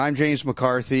I'm James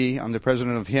McCarthy. I'm the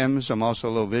president of HIMSS. I'm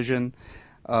also low vision.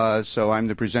 So I'm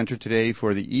the presenter today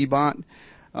for the eBot.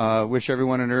 Wish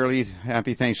everyone an early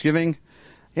happy Thanksgiving.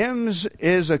 HIMSS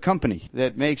is a company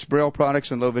that makes Braille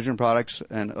products and low vision products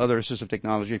and other assistive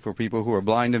technology for people who are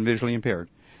blind and visually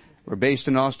impaired. We're based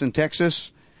in Austin,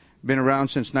 Texas. Been around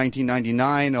since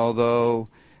 1999, although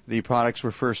the products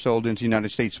were first sold into the United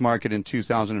States market in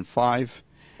 2005.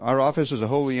 Our office is a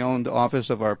wholly owned office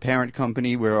of our parent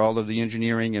company where all of the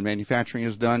engineering and manufacturing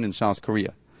is done in South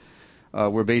Korea.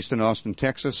 We're based in Austin,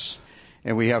 Texas,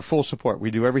 and we have full support. We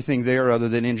do everything there other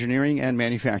than engineering and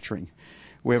manufacturing.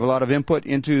 We have a lot of input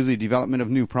into the development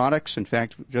of new products. In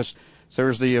fact, just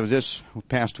Thursday of this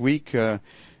past week,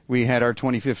 we had our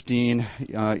 2015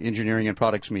 engineering and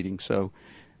products meeting. So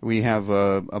we have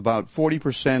about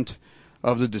 40%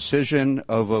 of the decision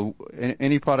of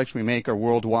any products we make are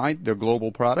worldwide. They're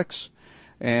global products.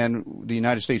 And the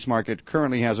United States market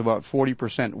currently has about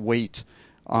 40% weight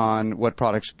on what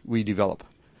products we develop.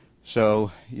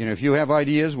 So, if you have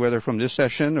ideas, whether from this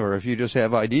session or if you just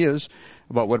have ideas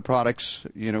about what products,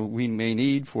 we may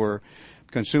need for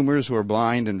consumers who are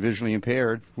blind and visually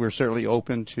impaired, we're certainly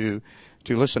open to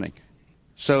listening.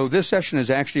 So this session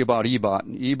is actually about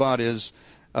eBot. eBot is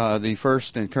the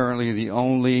first and currently the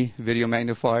only video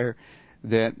magnifier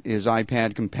that is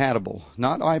iPad compatible.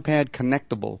 Not iPad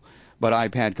connectable, but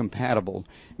iPad compatible,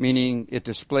 meaning it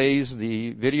displays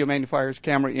the video magnifier's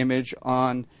camera image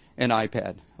on an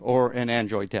iPad or an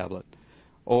Android tablet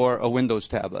or a Windows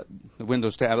tablet. The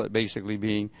Windows tablet basically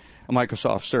being a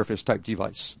Microsoft Surface type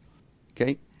device.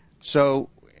 Okay? So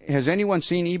has anyone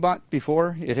seen eBot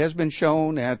before? It has been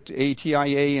shown at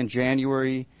ATIA in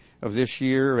January of this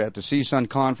year, at the CSUN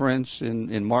conference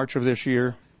in March of this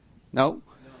year. No?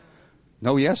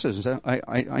 No yeses.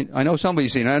 I know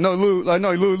somebody's seen it. I know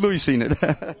Louis seen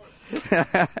it.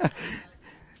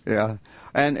 Yeah.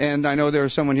 And I know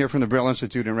there's someone here from the Braille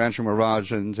Institute in Rancho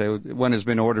Mirage, and one has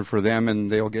been ordered for them,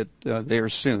 and they'll get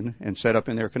theirs soon and set up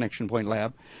in their Connection Point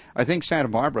lab. I think Santa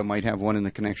Barbara might have one in the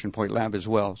Connection Point lab as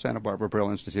well, Santa Barbara Braille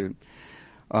Institute.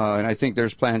 And I think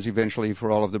there's plans eventually for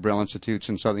all of the Braille Institutes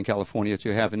in Southern California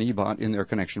to have an eBot in their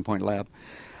Connection Point lab.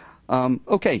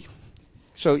 Okay.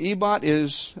 So eBot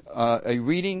is a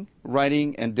reading,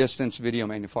 writing, and distance video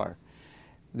magnifier.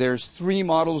 There's 3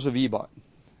 models of eBot.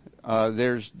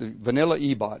 There's the vanilla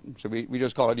eBot, so we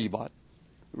just call it eBot.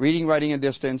 Reading, writing, and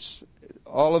distance,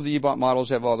 all of the eBot models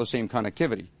have all the same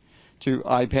connectivity to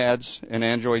iPads and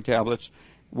Android tablets,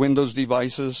 Windows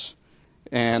devices,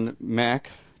 and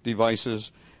Mac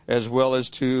devices, as well as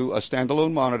to a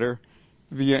standalone monitor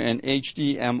via an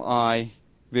HDMI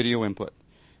video input.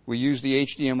 We use the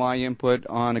HDMI input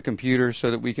on a computer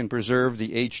so that we can preserve the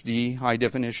HD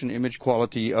high-definition image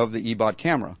quality of the eBot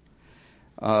camera.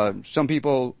 Some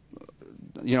people,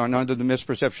 are under the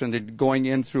misperception that going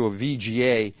in through a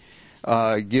VGA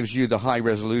gives you the high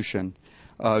resolution.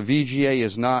 VGA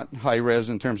is not high-res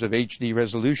in terms of HD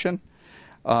resolution.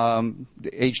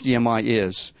 HDMI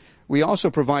is. We also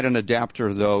provide an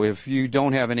adapter, though. If you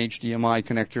don't have an HDMI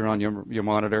connector on your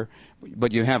monitor,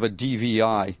 but you have a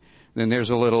DVI, then there's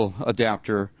a little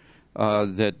adapter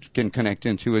that can connect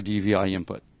into a DVI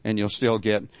input, and you'll still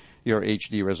get your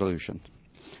HD resolution.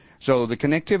 So the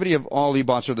connectivity of all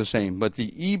eBots are the same, but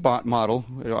the eBot model,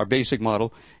 our basic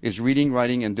model, is reading,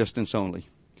 writing, and distance only.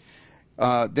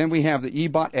 Then we have the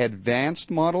eBot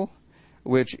Advanced model,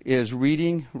 which is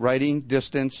reading, writing,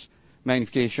 distance,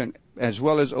 magnification, as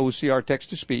well as OCR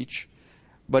text-to-speech,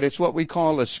 but it's what we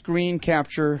call a screen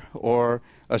capture or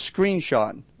a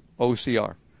screenshot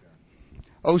OCR.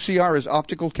 OCR is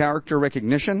optical character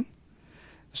recognition.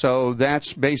 So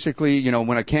that's basically,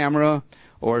 when a camera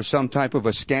or some type of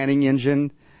a scanning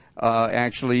engine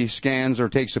actually scans or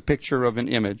takes a picture of an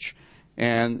image.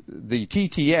 And the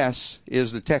TTS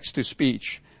is the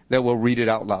text-to-speech that will read it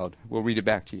out loud. We'll read it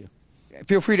back to you.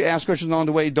 Feel free to ask questions along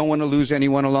the way. Don't want to lose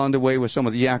anyone along the way with some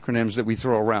of the acronyms that we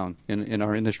throw around in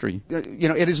our industry.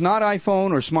 It is not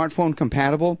iPhone or smartphone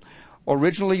compatible.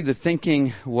 Originally, the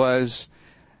thinking was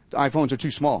iPhones are too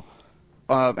small.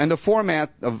 And the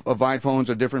format of iPhones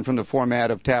are different from the format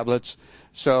of tablets.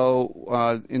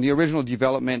 So in the original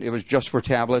development, it was just for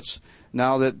tablets.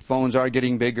 Now that phones are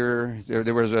getting bigger,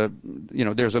 there's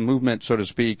a movement, so to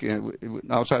speak,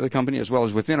 outside the company as well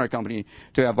as within our company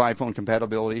to have iPhone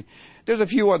compatibility. There's a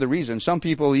few other reasons. Some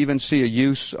people even see a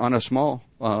use on a small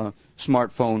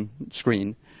smartphone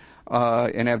screen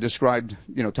and have described,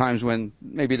 times when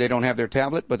maybe they don't have their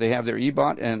tablet, but they have their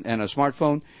eBot and a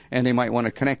smartphone, and they might want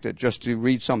to connect it just to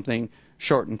read something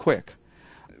short and quick.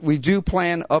 We do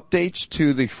plan updates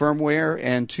to the firmware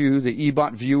and to the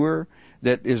eBot viewer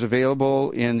that is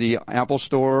available in the Apple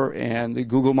Store and the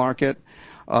Google Market.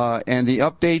 And the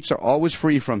updates are always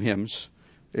free from HIMS.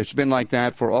 It's been like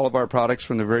that for all of our products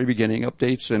from the very beginning.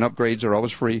 Updates and upgrades are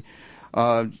always free.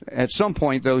 At some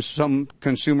point, though, some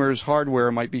consumers'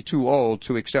 hardware might be too old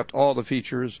to accept all the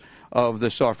features of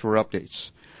the software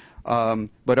updates.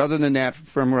 But other than that,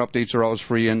 firmware updates are always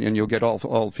free, and you'll get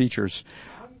all features.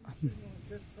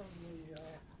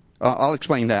 I'll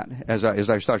explain that as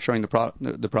I start showing the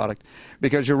product,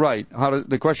 because you're right.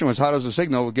 The question was, how does the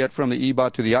signal get from the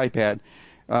eBot to the iPad?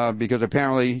 Because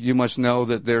apparently you must know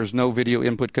that there's no video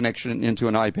input connection into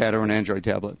an iPad or an Android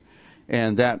tablet,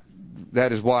 and that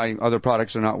is why other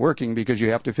products are not working, because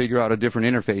you have to figure out a different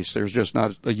interface. There's just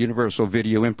not a universal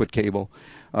video input cable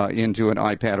into an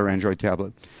iPad or Android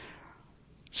tablet.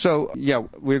 So, yeah,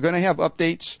 we're going to have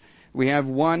updates. We have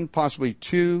one, possibly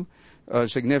two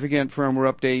significant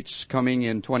firmware updates coming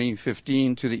in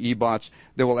 2015 to the eBots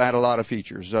that will add a lot of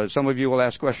features. Some of you will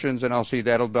ask questions, and I'll see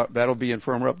that'll be in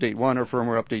firmware update 1 or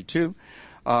firmware update 2.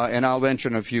 And I'll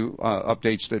mention a few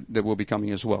updates that will be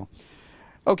coming as well.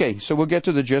 Okay, so we'll get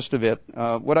to the gist of it.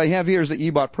 What I have here is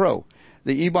the eBot Pro.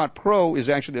 The eBot Pro is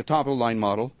actually the top-of-the-line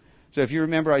model. So if you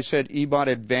remember, I said eBot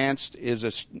Advanced is a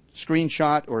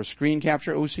screenshot or a screen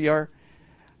capture OCR.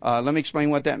 Let me explain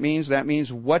what that means. That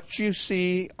means what you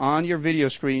see on your video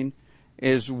screen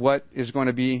is what is going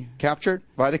to be captured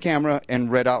by the camera and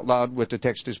read out loud with the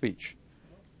text-to-speech.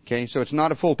 Okay, so it's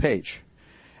not a full page.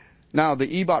 Now,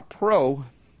 the eBot Pro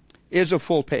is a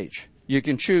full page. You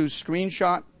can choose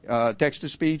screenshot,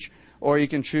 text-to-speech, or you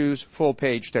can choose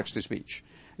full-page text-to-speech.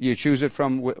 You choose it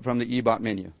from the eBot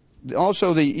menu.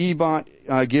 Also, the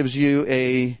eBot gives you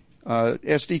a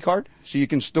SD card, so you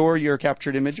can store your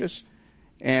captured images,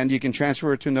 and you can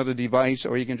transfer it to another device,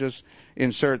 or you can just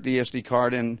insert the SD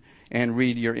card and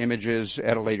read your images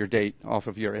at a later date off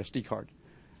of your SD card.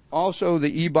 Also,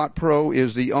 the eBot Pro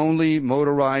is the only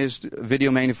motorized video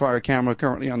magnifier camera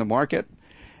currently on the market,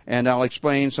 and I'll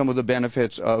explain some of the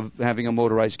benefits of having a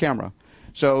motorized camera.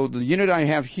 So the unit I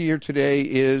have here today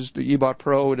is the eBot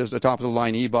Pro. It is the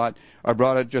top-of-the-line eBot. I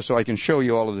brought it just so I can show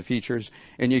you all of the features,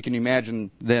 and you can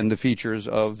imagine then the features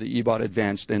of the eBot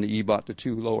Advanced and the eBot, the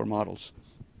two lower models.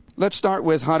 Let's start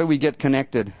with how do we get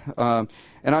connected. And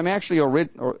I'm actually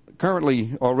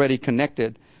currently already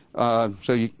connected.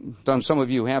 So some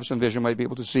of you who have some vision might be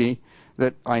able to see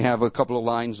that I have a couple of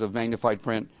lines of magnified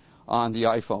print on the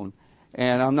iPhone.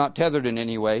 And I'm not tethered in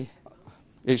any way.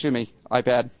 Excuse me,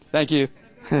 iPad. Thank you.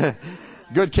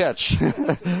 Good catch.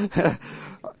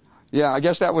 Yeah, I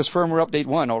guess that was firmware update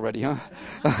 1 already, huh?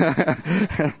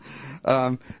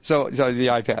 So the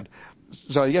iPad.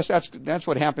 So I guess that's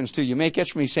what happens too. You may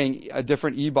catch me saying a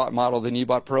different eBot model than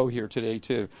eBot Pro here today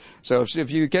too. So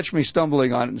if you catch me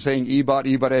stumbling on saying eBot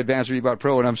Advanced, or eBot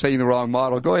Pro, and I'm saying the wrong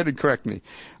model, go ahead and correct me.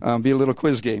 Be a little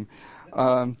quiz game.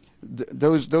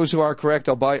 Those who are correct,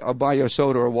 I'll buy you a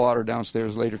soda or water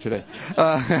downstairs later today.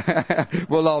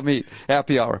 We'll all meet.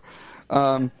 Happy hour.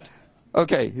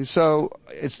 Okay, so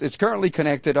it's currently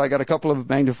connected. I got a couple of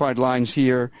magnified lines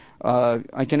here.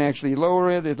 I can actually lower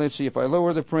it. Let's see if I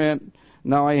lower the print.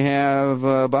 Now I have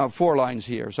about 4 lines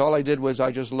here. So all I did was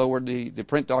I just lowered the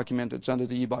print document that's under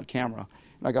the eBot camera,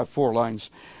 and I got 4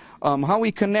 lines. How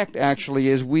we connect actually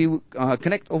is we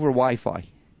connect over Wi-Fi.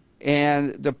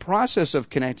 And the process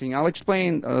of connecting, I'll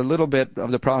explain a little bit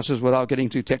of the process without getting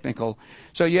too technical.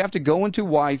 So you have to go into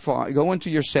Wi-Fi, go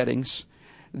into your settings,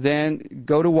 then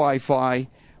go to Wi-Fi.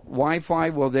 Wi-Fi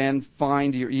will then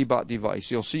find your eBot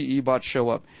device. You'll see eBot show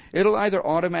up. It'll either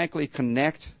automatically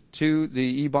connect to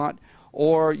the eBot,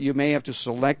 or you may have to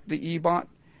select the eBot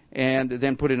and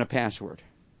then put in a password.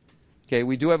 Okay,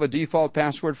 we do have a default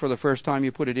password for the first time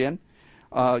you put it in.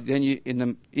 Then in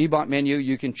the eBot menu,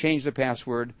 you can change the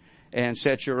password and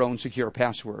set your own secure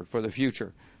password for the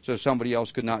future, so somebody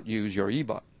else could not use your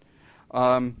eBot.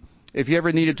 If you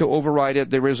ever needed to override it,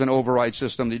 there is an override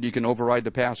system that you can override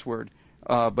the password,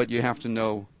 but you have to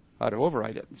know how to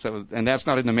override it. And that's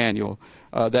not in the manual.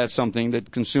 That's something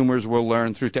that consumers will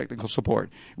learn through technical support.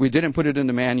 We didn't put it in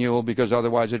the manual because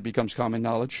otherwise it becomes common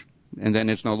knowledge, and then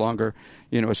it's no longer,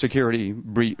 a security,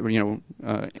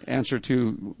 answer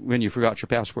to when you forgot your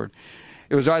password.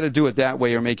 It was either do it that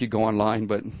way or make you go online,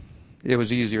 but it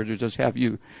was easier to just have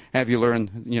you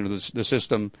learn, the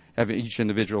system, have each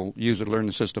individual user learn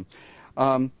the system.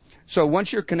 So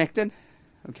once you're connected,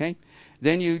 okay,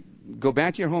 then you go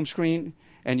back to your home screen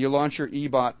and you launch your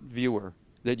eBot viewer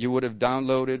that you would have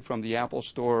downloaded from the Apple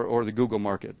Store or the Google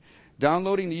Market.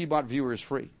 Downloading the eBot viewer is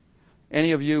free.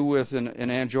 Any of you with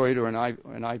an Android or an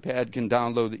iPad can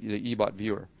download the eBot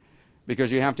viewer,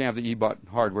 because you have to have the eBot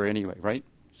hardware anyway, right?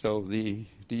 So the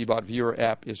eBot Viewer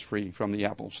app is free from the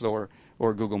Apple Store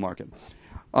or Google Market.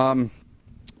 And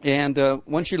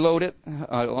once you load it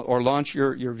or launch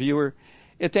your viewer,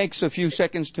 it takes a few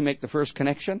seconds to make the first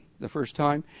connection, the first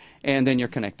time, and then you're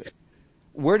connected.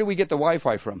 Where do we get the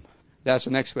Wi-Fi from? That's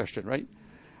the next question, right?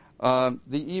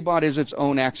 The eBot is its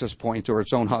own access point or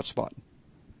its own hotspot.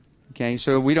 Okay,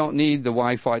 so we don't need the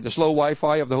Wi-Fi, the slow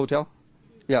Wi-Fi of the hotel.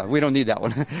 Yeah, we don't need that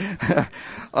one.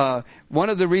 One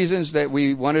of the reasons that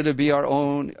we wanted to be our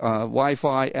own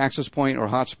Wi-Fi access point or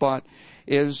hotspot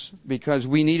is because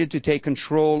we needed to take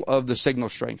control of the signal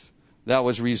strength. That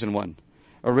was reason one.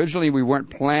 Originally, we weren't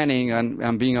planning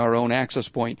on being our own access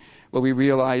point, but we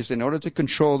realized in order to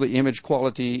control the image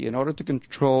quality, in order to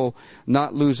control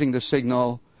not losing the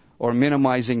signal or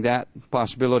minimizing that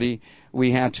possibility,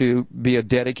 we had to be a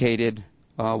dedicated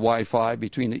Wi-Fi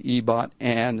between the eBot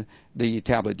and the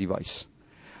tablet device.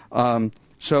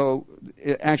 So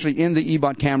actually in the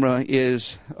eBot camera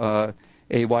is a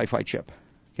Wi-Fi chip.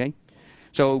 Okay,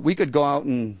 so we could go out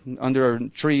and under a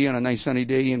tree on a nice sunny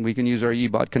day and we can use our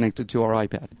eBot connected to our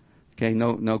iPad. Okay,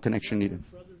 no connection needed.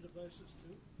 For other devices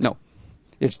too? No,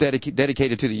 it's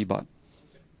dedicated to the eBot.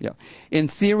 Yeah. In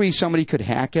theory, somebody could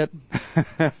hack it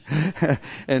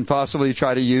and possibly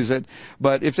try to use it.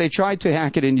 But if they tried to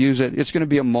hack it and use it, it's going to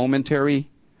be a momentary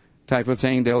type of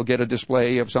thing. They'll get a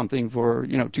display of something for,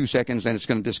 2 seconds, then it's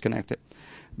going to disconnect it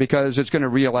because it's going to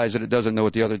realize that it doesn't know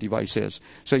what the other device is.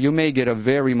 So you may get a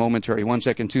very momentary 1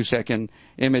 second, 2 second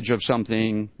image of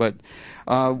something. But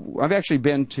I've actually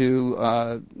been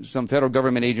to some federal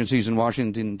government agencies in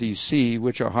Washington, D.C.,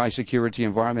 which are high security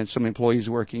environments, some employees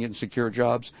working in secure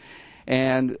jobs.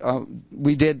 And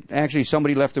we did, actually,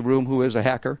 somebody left the room who is a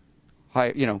hacker.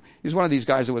 He's one of these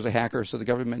guys that was a hacker, so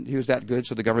he was that good,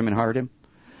 so the government hired him.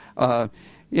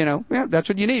 That's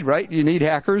what you need, right? You need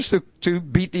hackers to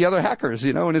beat the other hackers,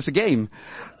 and it's a game.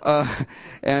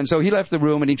 And so he left the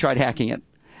room and he tried hacking it.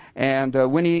 And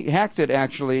when he hacked it,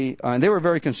 actually, they were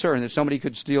very concerned that somebody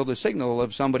could steal the signal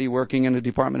of somebody working in the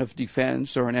Department of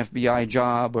Defense or an FBI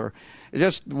job or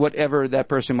just whatever that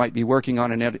person might be working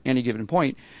on at any given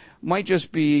point. Might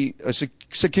just be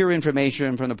secure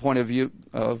information from the point of view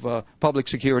of public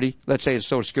security. Let's say it's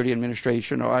Social Security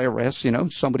Administration or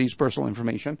IRS, somebody's personal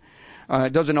information.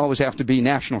 It doesn't always have to be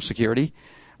national security.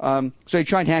 So he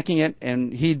tried hacking it,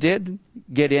 and he did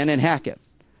get in and hack it.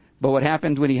 But what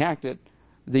happened when he hacked it,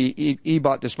 the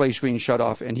eBot display screen shut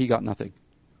off, and he got nothing.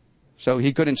 So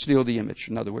he couldn't steal the image,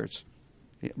 in other words.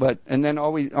 And then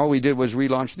all we did was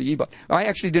relaunch the eBot. I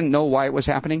actually didn't know why it was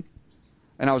happening.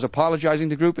 And I was apologizing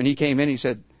to the group, and he came in, he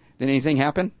said, "Did anything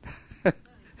happen?"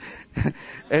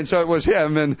 And so it was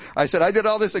him, and I said, "I did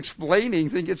all this explaining,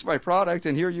 think it's my product,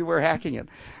 and here you were hacking it."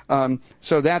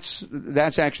 So that's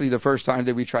actually the first time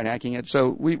that we tried hacking it. So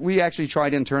we actually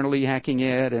tried internally hacking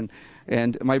it,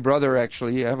 and my brother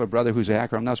actually, I have a brother who's a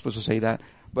hacker, I'm not supposed to say that,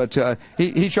 but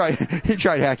he tried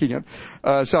hacking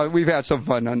it. So we've had some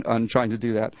fun on trying to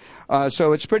do that.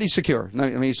 So it's pretty secure.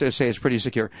 Let me just say it's pretty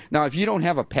secure. Now, if you don't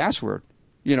have a password,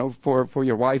 for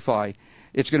your Wi-Fi,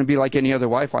 it's going to be like any other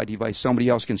Wi-Fi device. Somebody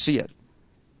else can see it.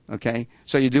 Okay?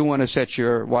 So you do want to set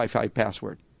your Wi-Fi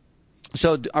password.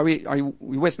 So are you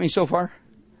with me so far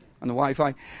on the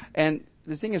Wi-Fi? And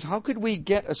the thing is, how could we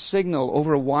get a signal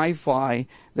over a Wi-Fi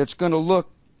that's going to look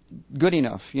good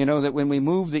enough, that when we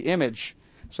move the image,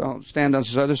 so I'll stand on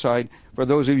this other side, for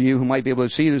those of you who might be able to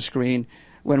see the screen,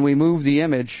 when we move the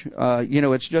image,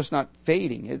 it's just not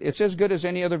fading. It's as good as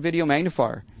any other video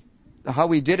magnifier. How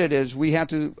we did it is we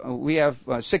have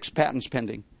 6 patents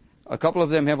pending. A couple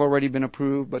of them have already been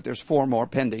approved, but there's 4 more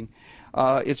pending.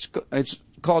 It's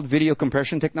called video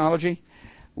compression technology.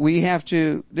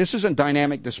 This is a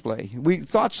dynamic display. We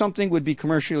thought something would be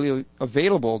commercially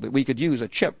available that we could use, a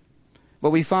chip. But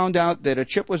we found out that a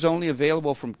chip was only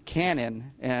available from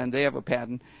Canon, and they have a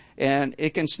patent, and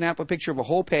it can snap a picture of a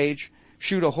whole page,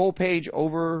 shoot a whole page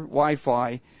over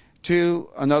Wi-Fi to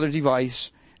another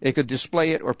device. It could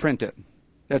display it or print it.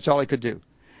 That's all it could do.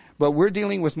 But we're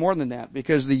dealing with more than that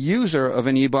because the user of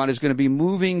an eBot is going to be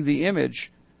moving the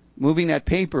image, moving that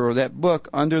paper or that book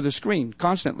under the screen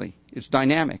constantly. It's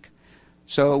dynamic.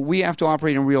 So we have to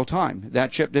operate in real time.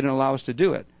 That chip didn't allow us to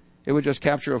do it. It would just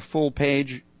capture a full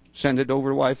page, send it over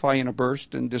Wi-Fi in a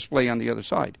burst, and display on the other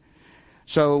side.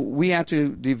 So we had to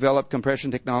develop compression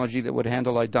technology that would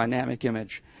handle a dynamic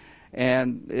image.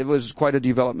 And it was quite a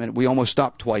development. We almost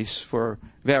stopped twice for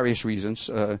various reasons,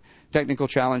 technical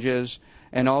challenges,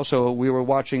 and also we were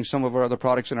watching some of our other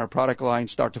products in our product line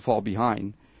start to fall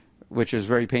behind, which is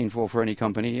very painful for any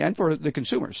company and for the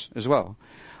consumers as well.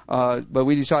 But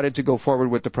we decided to go forward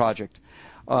with the project.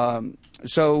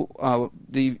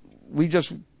 We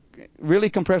just really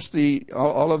compress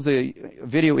all of the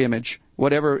video image,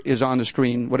 whatever is on the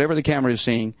screen, whatever the camera is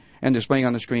seeing and displaying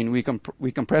on the screen.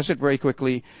 We compress it very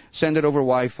quickly, send it over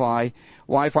Wi-Fi.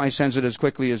 Wi-Fi sends it as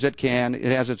quickly as it can. It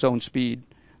has its own speed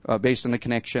based on the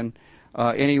connection.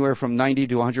 Anywhere from 90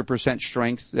 to 100%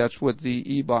 strength. That's what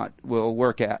the eBot will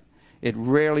work at. It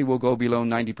rarely will go below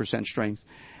 90% strength.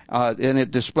 And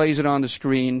it displays it on the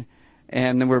screen,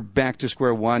 and then we're back to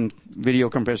square one, video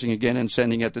compressing again and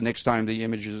sending it the next time the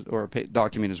image or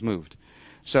document is moved.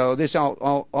 So this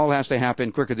all has to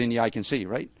happen quicker than the eye can see,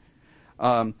 right?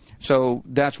 So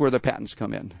that's where the patents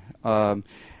come in.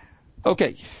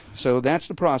 Okay, so that's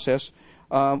the process.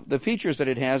 The features that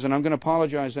it has, and I'm going to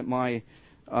apologize that my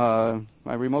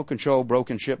remote control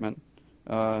broke in shipment.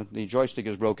 The joystick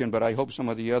is broken, but I hope some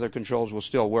of the other controls will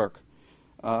still work.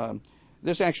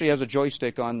 This actually has a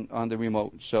joystick on the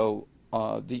remote. So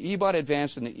the eBot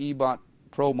Advanced and the eBot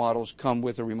Pro models come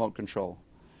with a remote control.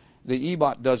 The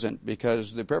eBot doesn't,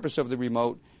 because the purpose of the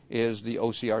remote is the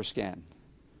OCR scan.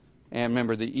 And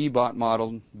remember, the eBot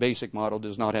model, basic model,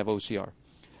 does not have OCR.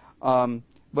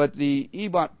 But the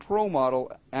eBot Pro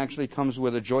model actually comes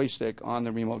with a joystick on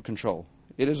the remote control.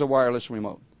 It is a wireless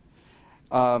remote.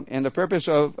 And the purpose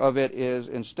of it is,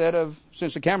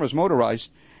 since the camera is motorized,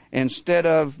 instead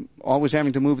of always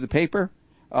having to move the paper,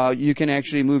 you can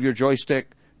actually move your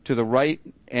joystick to the right,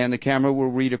 and the camera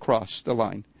will read across the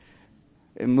line.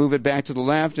 And move it back to the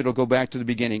left, it'll go back to the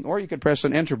beginning. Or you could press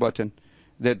an enter button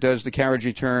that does the carriage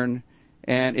return,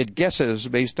 and it guesses,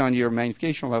 based on your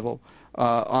magnification level,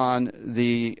 on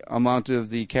the amount of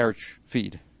the carriage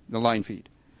feed, the line feed.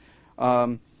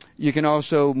 You can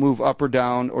also move up or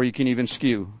down, or you can even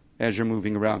skew as you're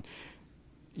moving around.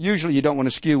 Usually you don't want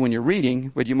to skew when you're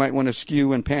reading, but you might want to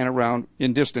skew and pan around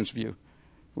in distance view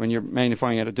when you're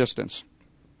magnifying at a distance.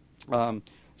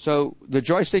 So the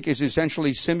joystick is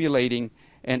essentially simulating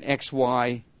an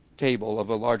XY table of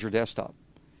a larger desktop,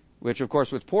 which, of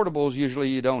course, with portables, usually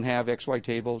you don't have XY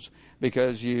tables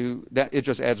because it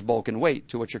just adds bulk and weight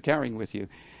to what you're carrying with you.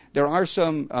 There are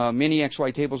some mini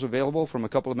XY tables available from a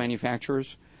couple of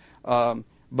manufacturers,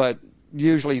 but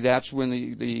usually that's when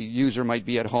the user might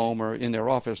be at home or in their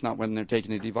office, not when they're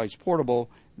taking the device portable.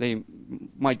 They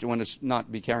might want to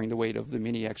not be carrying the weight of the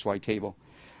mini XY table.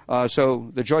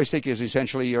 So the joystick is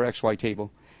essentially your XY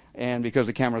table. And because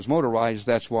the camera is motorized,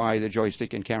 that's why the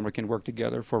joystick and camera can work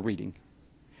together for reading.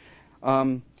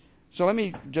 So let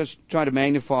me just try to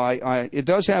magnify. It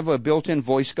does have a built-in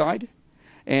voice guide.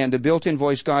 And the built-in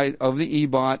voice guide of the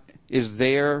eBot is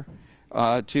there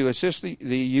to assist the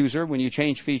user. When you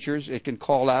change features, it can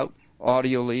call out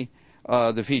audibly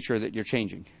the feature that you're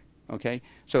changing. Okay?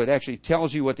 So it actually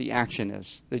tells you what the action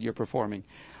is that you're performing.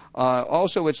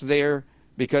 Also, it's there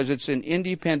because it's an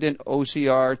independent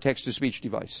OCR text-to-speech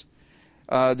device.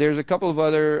 There's a couple of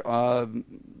other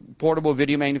portable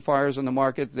video magnifiers on the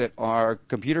market that are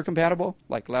computer compatible,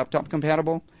 like laptop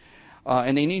compatible,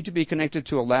 and they need to be connected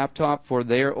to a laptop for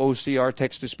their OCR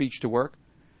text-to-speech to work.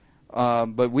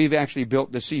 But we've actually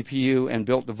built the CPU and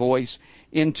built the voice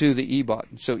into the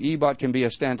eBot. So eBot can be a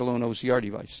standalone OCR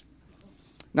device.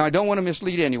 Now, I don't want to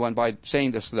mislead anyone by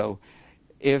saying this, though.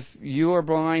 If you are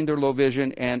blind or low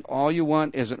vision and all you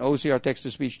want is an OCR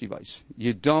text-to-speech device,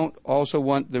 you don't also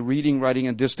want the reading, writing,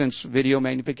 and distance video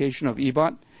magnification of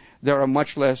eBot, there are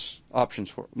much less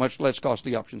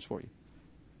costly options for you.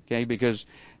 Okay, because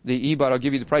the eBot, I'll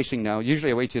give you the pricing now.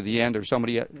 Usually I wait till the end, or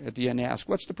somebody at the end asks,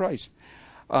 what's the price?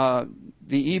 The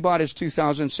eBot is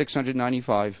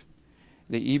 $2,695.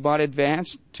 The eBot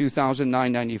Advanced,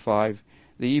 $2,995.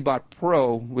 The eBot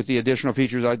Pro, with the additional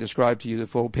features I described to you, the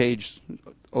full page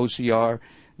OCR,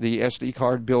 the SD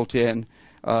card built in,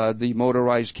 the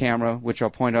motorized camera, which I'll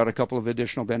point out a couple of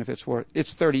additional benefits for,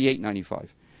 it's $3,895.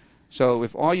 So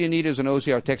if all you need is an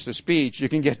OCR text-to-speech, you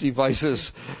can get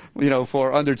devices,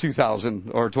 for under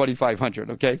 $2,000 or $2,500,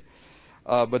 okay?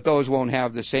 But those won't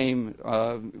have the same,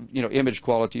 image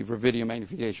quality for video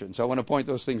magnification. So I want to point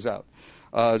those things out.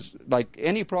 Like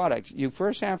any product, you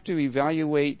first have to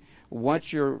evaluate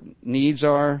what your needs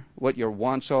are, what your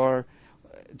wants are,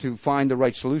 to find the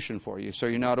right solution for you, so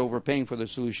you're not overpaying for the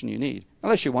solution you need,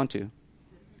 unless you want to.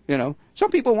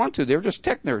 Some people want to. They're just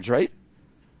tech nerds, right?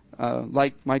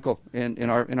 Like Michael in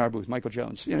our booth, Michael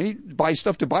Jones. He buys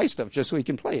stuff to buy stuff just so he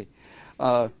can play.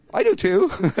 I do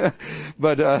too,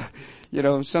 but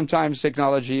sometimes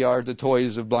technology are the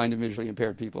toys of blind and visually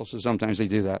impaired people. So sometimes they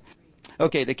do that.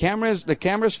 Okay, the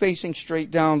camera's facing straight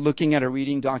down, looking at a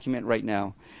reading document right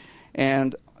now.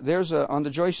 And there's on the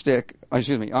joystick,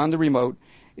 on the remote,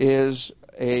 is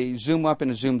a zoom up and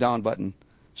a zoom down button.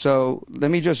 So let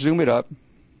me just zoom it up.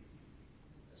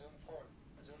 Zoom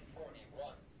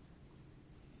 41.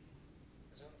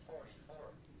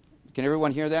 Can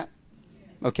everyone hear that?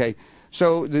 Okay.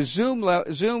 So the zoom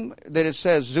that it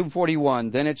says zoom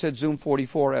 41, then it said zoom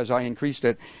 44 as I increased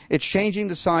it. It's changing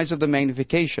the size of the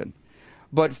magnification.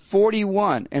 But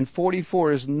 41 and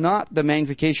 44 is not the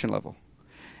magnification level.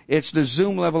 It's the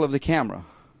zoom level of the camera.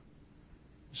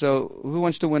 So who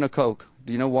wants to win a Coke?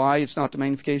 Do you know why it's not the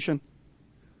magnification?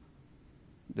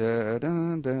 Da,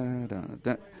 da, da, da,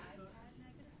 da.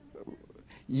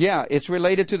 Yeah, it's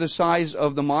related to the size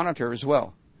of the monitor as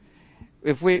well.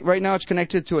 Right now it's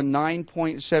connected to a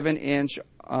 9.7-inch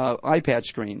iPad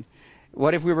screen.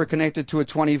 What if we were connected to a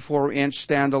 24-inch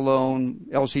standalone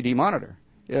LCD monitor?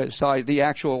 The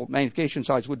actual magnification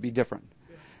size would be different.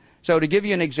 So to give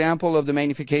you an example of the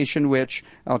magnification, which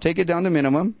I'll take it down to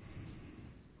minimum.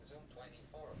 Zoom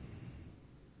 24.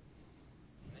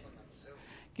 Minimum zoom.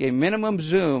 Okay, minimum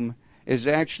zoom is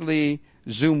actually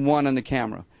zoom 1 on the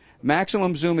camera.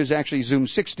 Maximum zoom is actually zoom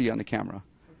 60 on the camera.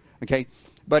 Okay,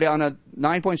 but on a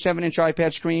 9.7-inch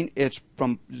iPad screen, it's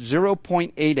from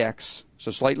 0.8x,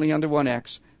 so slightly under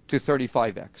 1x, to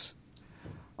 35x.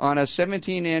 On a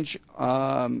 17-inch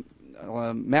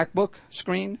MacBook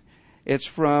screen, it's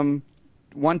from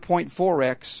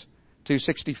 1.4x to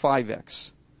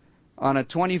 65x. On a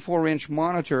 24-inch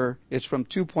monitor, it's from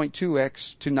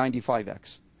 2.2x to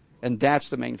 95x. And that's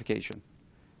the magnification.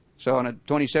 So on a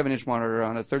 27-inch monitor,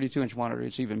 on a 32-inch monitor,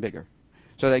 it's even bigger.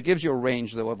 So that gives you a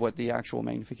range, though, of what the actual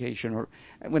magnification, or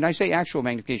when I say actual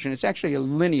magnification, it's actually a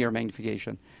linear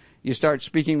magnification. You start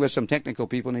speaking with some technical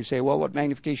people, and they say, well, what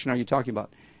magnification are you talking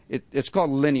about? It's called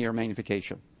linear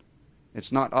magnification.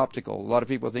 It's not optical. A lot of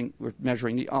people think we're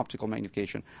measuring the optical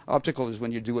magnification. Optical is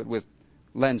when you do it with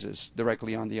lenses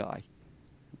directly on the eye,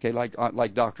 okay,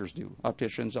 like doctors do,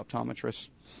 opticians, optometrists.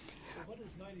 So what is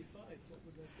 95? What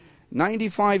would that be?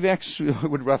 95x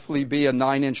would roughly be a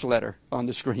 9-inch letter on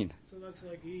the screen. So that's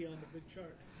like E on the big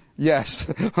chart. Yes,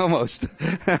 almost.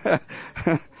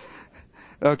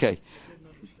 Okay. Didn't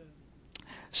understand.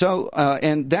 So,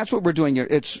 and that's what we're doing here.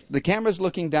 The camera's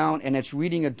looking down and it's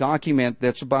reading a document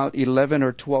that's about 11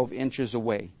 or 12 inches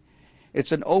away.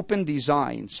 It's an open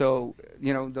design, so,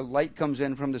 the light comes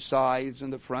in from the sides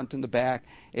and the front and the back.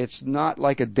 It's not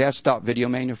like a desktop video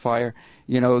magnifier,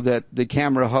 that the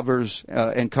camera hovers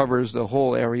and covers the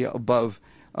whole area above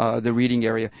the reading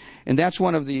area. And that's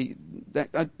one of we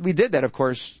did that, of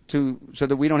course, so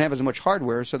that we don't have as much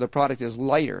hardware, so the product is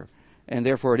lighter, and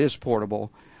therefore it is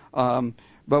portable.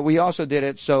 But we also did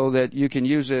it so that you can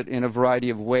use it in a variety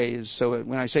of ways. So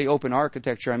when I say open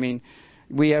architecture, I mean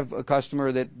we have a customer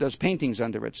that does paintings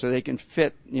under it, so they can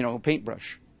fit, a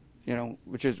paintbrush,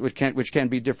 which can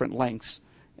be different lengths.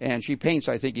 And she paints,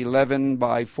 I think, 11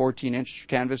 by 14-inch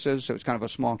canvases, so it's kind of a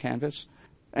small canvas.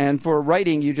 And for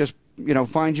writing, you just,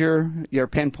 find your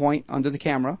pen point under the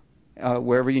camera,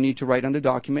 wherever you need to write on the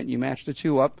document. You match the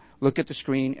two up, look at the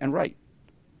screen, and write.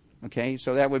 Okay,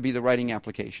 so that would be the writing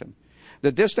application.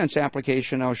 The distance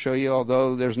application I'll show you,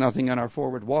 although there's nothing on our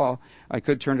forward wall. I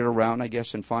could turn it around, I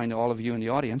guess, and find all of you in the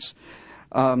audience.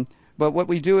 But what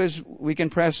we do is we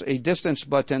can press a distance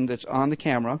button that's on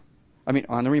the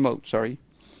on the remote, sorry.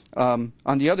 On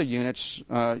the other units,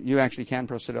 you actually can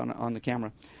press it on the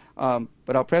camera.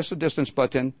 But I'll press the distance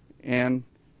button, and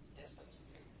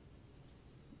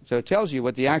so it tells you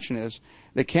what the action is.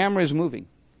 The camera is moving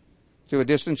to a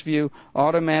distance view,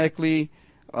 automatically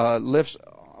lifts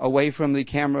away from the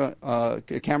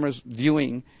camera's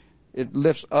viewing. It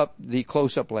lifts up the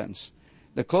close-up lens.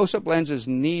 The close-up lens is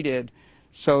needed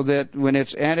so that when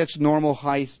it's at its normal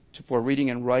height for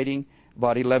reading and writing,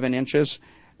 about 11 inches,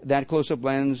 that close-up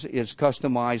lens is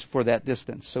customized for that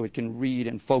distance, so it can read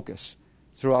and focus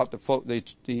throughout the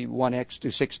 1x to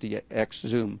 60x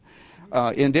zoom.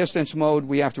 In distance mode,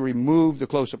 we have to remove the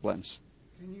close-up lens.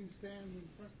 Can you stand in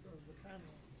front of the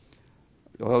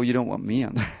camera? Oh, you don't want me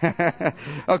on there.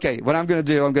 Okay, what I'm going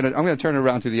to do, I'm going to turn it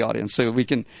around to the audience so you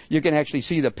can actually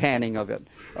see the panning of it.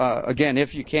 Again,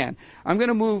 if you can, I'm going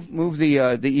to move the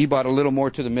eBot a little more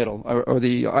to the middle, or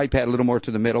the iPad a little more to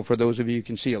the middle for those of you who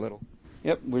can see a little.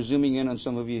 Yep, we're zooming in on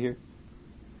some of you here.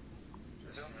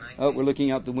 Oh, we're looking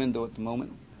out the window at the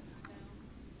moment.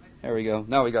 There we go.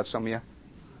 Now we got some of you.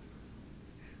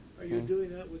 Are you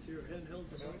doing that with your handheld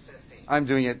device? I'm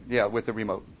doing it, with the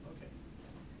remote.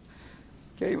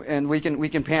 Okay. Okay, and we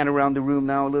can pan around the room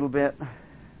now a little bit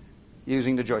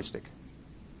using the joystick.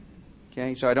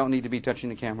 Okay, so I don't need to be touching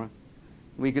the camera.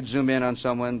 We could zoom in on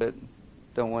someone, but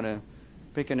don't want to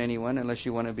pick on anyone unless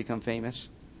you want to become famous.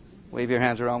 Wave your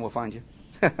hands around, we'll find you.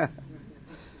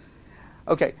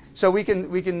 Okay, so we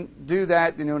can do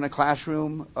that, in a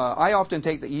classroom. I often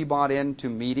take the eBot into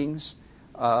meetings.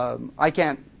 We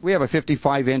have a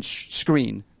 55-inch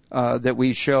screen that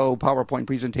we show PowerPoint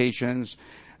presentations.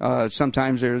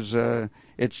 Sometimes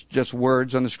it's just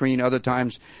words on the screen. Other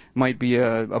times might be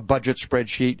a budget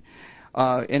spreadsheet.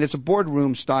 And it's a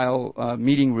boardroom style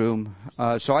meeting room.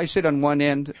 So I sit on one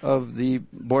end of the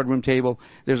boardroom table.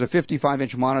 There's a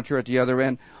 55-inch monitor at the other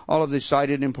end. All of the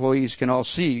sighted employees can all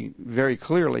see very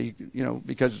clearly,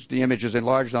 because the image is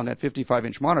enlarged on that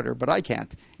 55-inch monitor, but I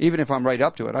can't. Even if I'm right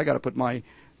up to it, I got to put my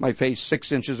face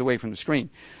 6 inches away from the screen.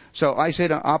 So I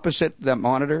sit opposite that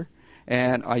monitor,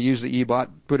 and I use the eBot,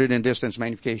 put it in distance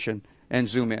magnification, and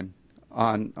zoom in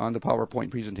on the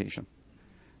PowerPoint presentation.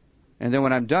 And then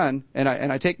when I'm done, and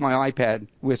I take my iPad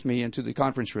with me into the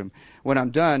conference room. When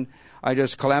I'm done, I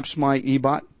just collapse my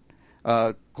eBot,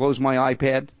 close my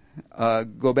iPad,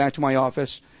 go back to my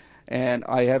office, and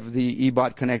I have the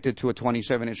eBot connected to a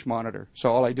 27-inch monitor.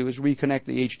 So all I do is reconnect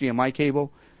the HDMI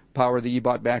cable, power the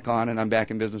eBot back on, and I'm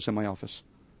back in business in my office.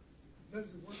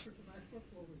 Does it work with the MacBook,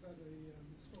 or was that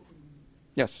a spoken?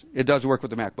 Yes, it does work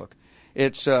with the MacBook.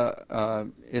 It's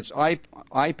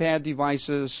iPad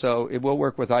devices, so it will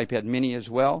work with iPad Mini as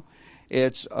well.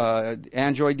 It's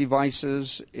Android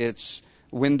devices. It's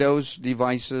Windows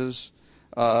devices,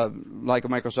 like a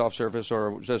Microsoft Surface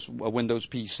or just a Windows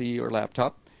PC or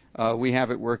laptop. We have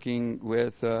it working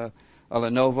with a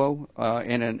Lenovo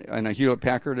and a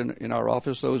Hewlett-Packard in our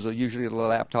office. Those are usually the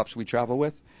laptops we travel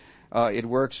with. It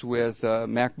works with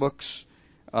MacBooks,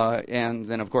 and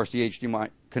then, of course, the HDMI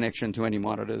connection to any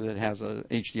monitor that has a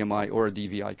HDMI or a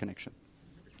DVI connection.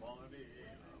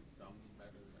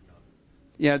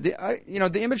 Yeah,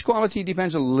 the image quality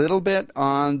depends a little bit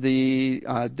on the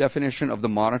definition of the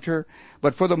monitor,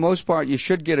 but for the most part, you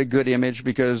should get a good image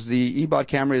because the eBot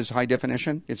camera is high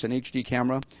definition. It's an HD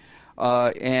camera,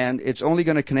 and it's only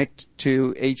going to connect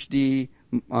to HD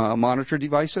monitor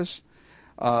devices.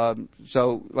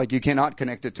 So, like, you cannot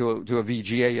connect it to a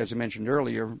VGA, as I mentioned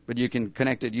earlier, but you can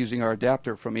connect it using our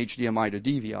adapter from HDMI to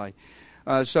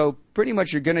DVI. So, pretty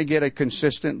much you're going to get a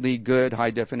consistently good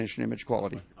high-definition image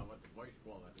quality. How about the voice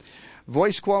quality?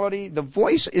 Voice quality, the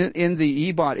voice in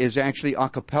the eBot is actually a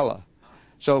cappella.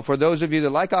 So, for those of you that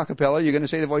like a cappella, you're going to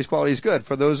say the voice quality is good.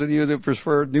 For those of you that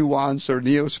prefer nuance or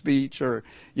neo-speech, or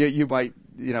you might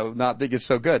not think it's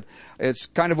so good. It's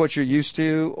kind of what you're used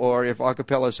to, or if a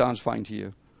cappella sounds fine to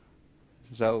you.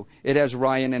 So it has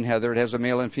Ryan and Heather. It has a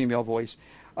male and female voice.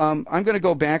 I'm going to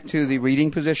go back to the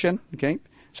reading position. Okay.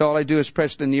 So all I do is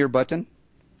press the near button,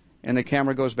 and the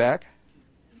camera goes back.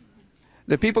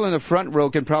 The people in the front row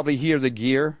can probably hear the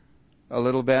gear a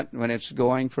little bit when it's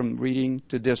going from reading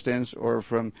to distance, or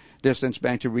from distance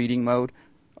back to reading mode,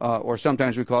 or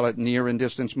sometimes we call it near and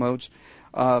distance modes.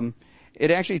 It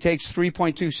actually takes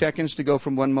 3.2 seconds to go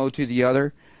from one mode to the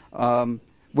other.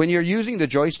 When you're using the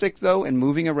joystick, though, and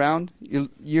moving around,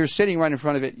 you're sitting right in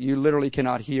front of it. You literally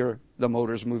cannot hear the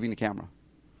motors moving the camera.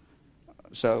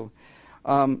 So,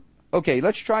 okay,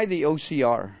 let's try the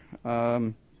OCR.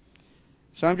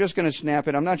 So I'm just going to snap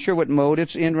it. I'm not sure what mode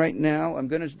it's in right now. I'm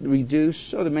going to reduce.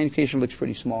 So the magnification looks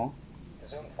pretty small.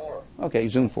 Zoom 4. Okay,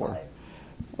 zoom 4.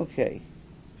 Okay,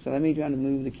 so let me try to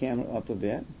move the camera up a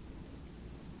bit.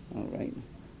 All right,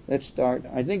 let's start.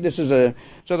 I think this is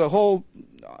so the whole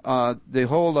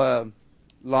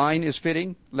line is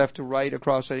fitting left to right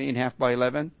across 8.5 by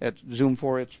 11. At zoom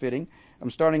 4, it's fitting. I'm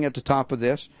starting at the top of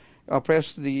this. I'll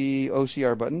press the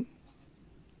OCR button.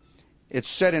 It's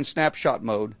set in snapshot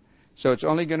mode, so it's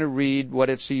only going to read what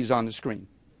it sees on the screen.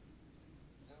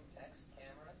 Zoom text,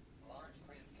 camera, large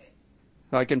creative cake.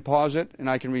 I can pause it, and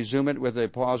I can resume it with a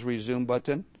pause resume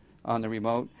button on the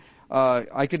remote.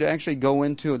 I could actually go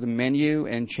into the menu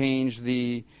and change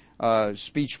the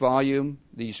speech volume,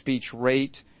 the speech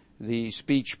rate, the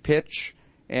speech pitch,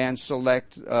 and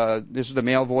select, this is the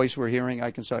male voice we're hearing.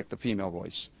 I can select the female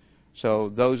voice. So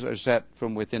those are set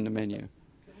from within the menu. Can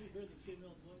we hear the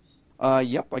female voice?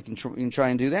 Yep, I can try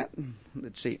and do that.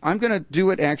 Let's see. I'm going to do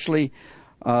it actually.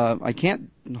 I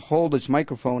can't hold its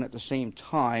microphone at the same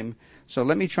time. So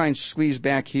let me try and squeeze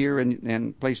back here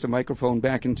and place the microphone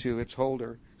back into its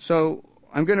holder. So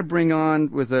I'm going to bring on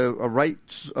with a right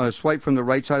swipe from the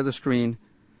right side of the screen.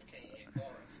 KA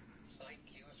Forums. Site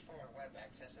cues for web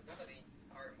accessibility.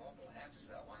 Our mobile apps,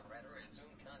 OneRedder and Zoom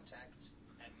contacts,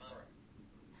 and Mara.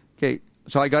 Okay,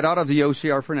 so I got out of the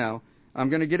OCR for now. I'm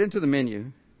going to get into the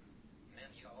menu.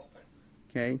 Menu open.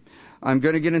 Okay, I'm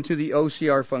going to get into the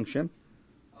OCR function.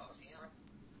 OCR.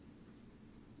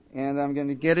 And I'm going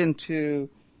to get into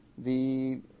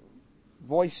the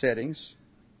voice settings.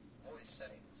 Voice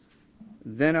settings.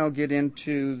 Then I'll get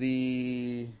into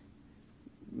the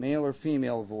male or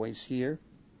female voice here.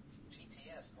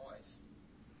 GTS voice.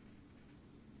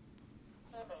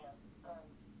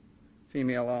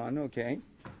 Female on, okay.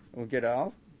 We'll get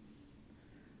out.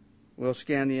 We'll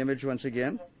scan the image once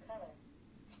again.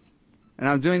 And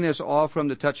I'm doing this all from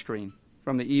the touchscreen,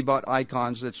 from the eBot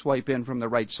icons that swipe in from the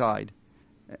right side.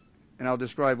 And I'll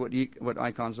describe what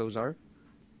icons those are.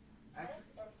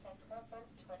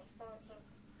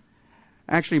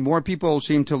 Actually, more people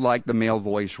seem to like the male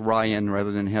voice, Ryan,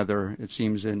 rather than Heather, it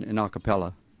seems, in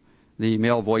acapella. The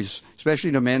male voice,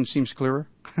 especially to men, seems clearer.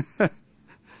 There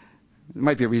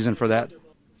might be a reason for that.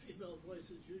 Female voice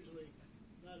is usually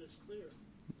not as clear.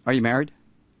 Are you married?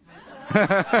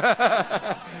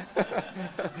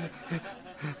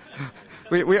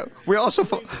 we also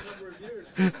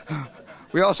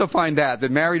we also find that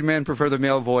married men prefer the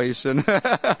male voice, and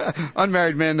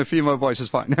unmarried men, the female voice is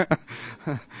fine.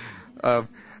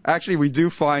 Actually, we do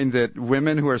find that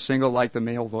women who are single like the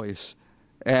male voice.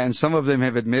 And some of them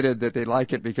have admitted that they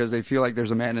like it because they feel like there's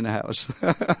a man in the house.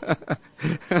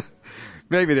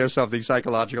 Maybe there's something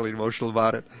psychologically emotional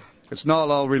about it. It's not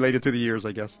all related to the years,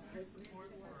 I guess.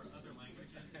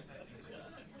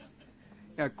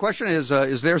 Yeah, question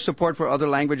is there support for other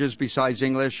languages besides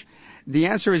English? The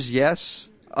answer is yes.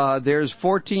 There's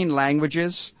 14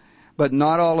 languages, but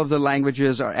not all of the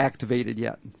languages are activated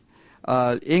yet.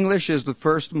 English is the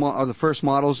first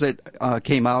models that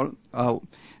came out.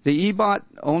 The eBot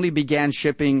only began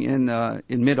shipping in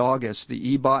mid-August.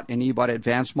 The eBot and eBot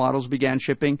Advanced models began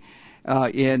shipping.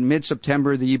 In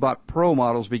mid-September, the eBot Pro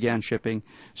models began shipping.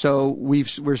 So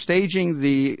we're staging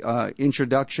the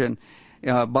introduction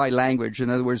by language.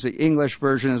 In other words, the English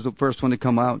version is the first one to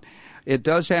come out. It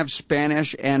does have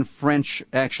Spanish and French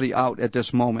actually out at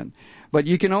this moment. But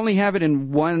you can only have it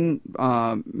in one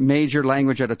major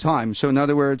language at a time. So in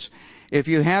other words, if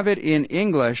you have it in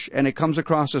English and it comes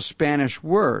across a Spanish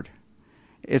word,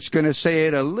 it's going to say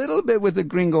it a little bit with a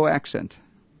gringo accent.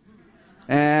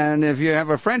 And if you have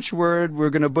a French word, we're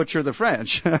going to butcher the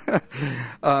French.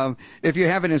 If you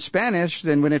have it in Spanish,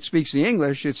 then when it speaks the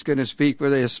English, it's going to speak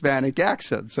with a Hispanic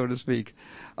accent, so to speak.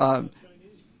 The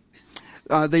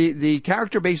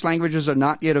character-based languages are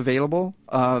not yet available.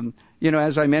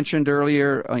 As I mentioned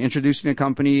earlier, introducing the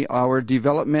company, our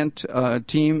development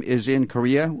team is in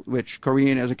Korea, which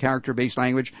Korean is a character-based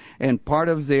language, and part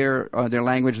of their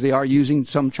language, they are using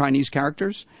some Chinese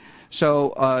characters.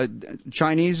 So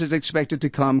Chinese is expected to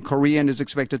come, Korean is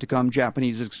expected to come,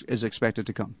 Japanese is expected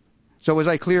to come. So was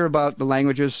I clear about the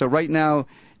languages? So right now,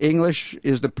 English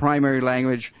is the primary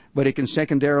language, but it can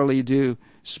secondarily do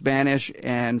Spanish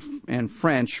and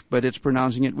French, but it's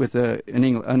pronouncing it with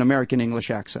an American English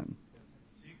accent.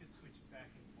 So you could switch back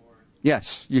and forth?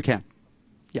 Yes, you can.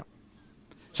 Yeah.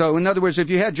 So in other words, if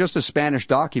you had just a Spanish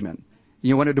document,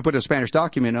 you wanted to put a Spanish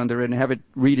document under it and have it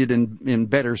read it in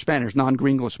better Spanish,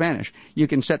 non-gringo Spanish, you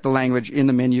can set the language in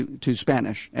the menu to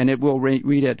Spanish, and it will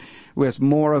read it with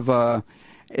more of a,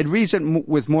 it reads it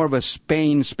with more of a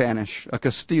Spain Spanish, a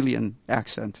Castilian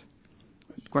accent.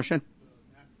 Question?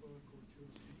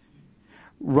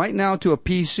 Right now to a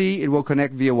PC, it will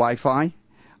connect via Wi-Fi.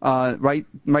 Right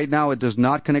now it does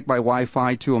not connect by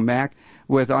Wi-Fi to a Mac.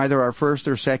 With either our first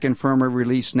or second firmware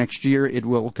release next year, it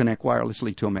will connect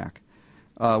wirelessly to a Mac.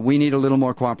 We need a little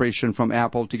more cooperation from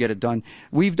Apple to get it done.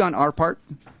 We've done our part,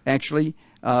 actually.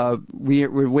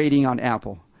 We're waiting on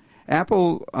Apple.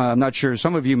 Apple, I'm not sure,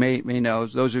 some of you may know,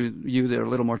 those of you that are a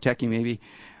little more techie maybe,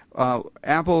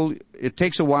 Apple, it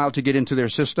takes a while to get into their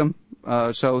system.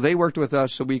 So they worked with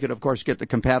us so we could, of course, get the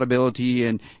compatibility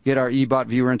and get our eBot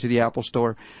viewer into the Apple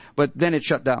Store. But then it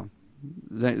shut down.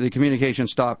 The communication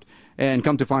stopped. And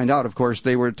come to find out, of course,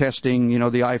 they were testing,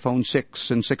 the iPhone 6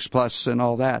 and 6 Plus and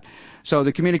all that. So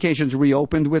the communications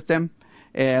reopened with them.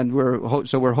 And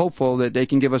we're hopeful that they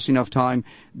can give us enough time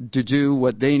to do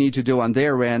what they need to do on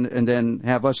their end and then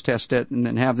have us test it and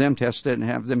then have them test it and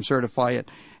have them certify it.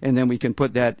 And then we can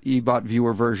put that eBot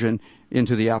viewer version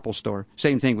into the Apple Store.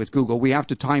 Same thing with Google. We have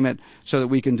to time it so that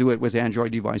we can do it with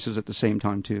Android devices at the same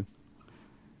time, too.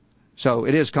 So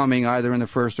it is coming either in the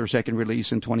first or second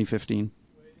release in 2015.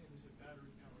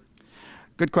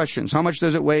 Good questions. How much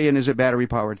does it weigh and is it battery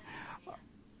powered?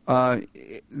 The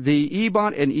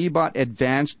eBot and eBot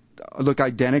Advanced look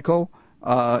identical,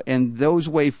 and those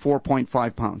weigh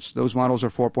 4.5 pounds. Those models are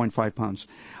 4.5 pounds.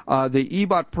 The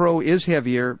eBot Pro is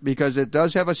heavier because it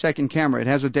does have a second camera. It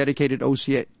has a dedicated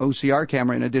OCR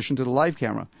camera in addition to the live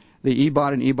camera. The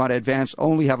eBot and eBot Advanced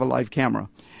only have a live camera.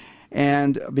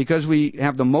 And because we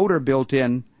have the motor built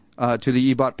in to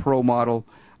the eBot Pro model,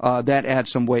 that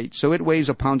adds some weight. So it weighs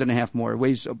 1.5 pounds more. It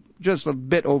weighs just a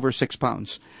bit over 6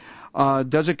 pounds.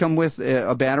 Does it come with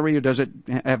a battery or does it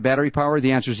have battery power?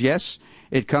 The answer is yes.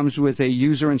 It comes with a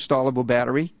user installable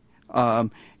battery.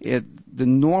 The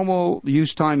normal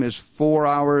use time is 4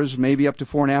 hours, maybe up to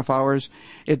 4.5 hours.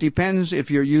 It depends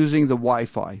if you're using the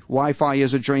Wi-Fi. Wi-Fi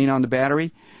is a drain on the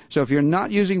battery. So if you're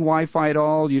not using Wi-Fi at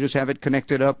all, you just have it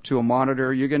connected up to a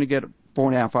monitor, you're going to get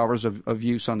 4.5 hours of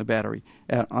use on the battery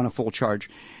on a full charge.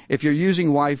 If you're using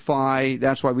Wi-Fi,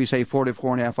 that's why we say 4 to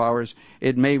 4.5 hours.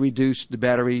 It may reduce the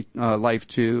battery life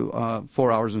to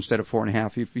 4 hours instead of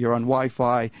 4.5 if you're on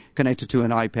Wi-Fi connected to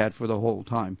an iPad for the whole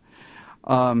time.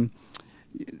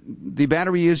 The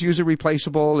battery is user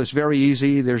replaceable. It's very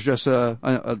easy. There's just a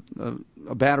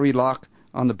battery lock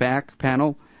on the back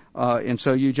panel, and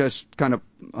so you just kind of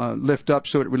lift up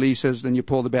so it releases, then you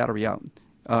pull the battery out.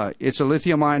 It's a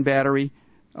lithium-ion battery,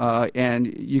 and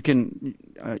you can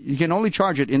only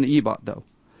charge it in the eBot though.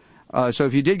 So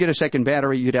if you did get a second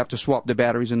battery, you'd have to swap the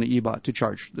batteries in the eBot to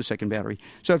charge the second battery.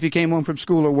 So if you came home from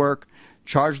school or work,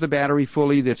 charge the battery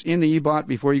fully that's in the eBot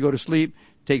before you go to sleep,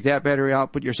 take that battery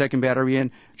out, put your second battery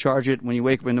in, charge it. When you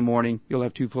wake up in the morning, you'll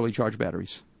have 2 fully charged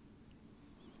batteries.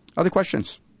 Other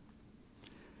questions?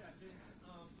 Yeah, James,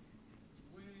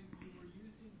 when you were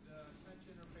using the touch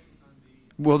interface on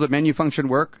the... Will the menu function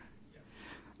work?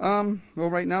 Yeah.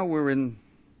 Well, right now we're in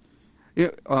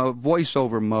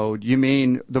voiceover mode. You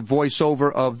mean the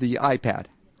voiceover of the iPad?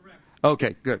 Correct.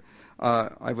 Okay, good.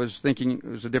 I was thinking it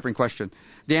was a different question.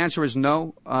 The answer is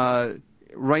no.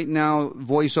 Right now,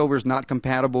 VoiceOver is not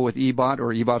compatible with eBot,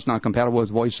 or eBot's not compatible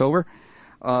with VoiceOver.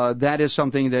 That is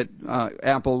something that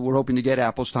we're hoping to get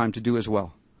Apple's time to do as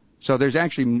well. So there's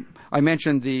actually, I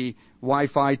mentioned the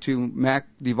Wi-Fi to Mac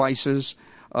devices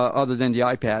other than the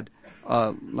iPad,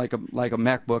 like a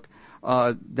MacBook.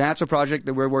 That's a project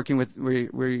that we're working with.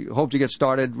 We hope to get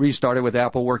restarted with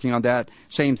Apple working on that.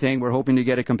 Same thing, we're hoping to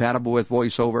get it compatible with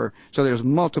VoiceOver. So there's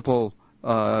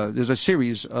there's a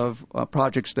series of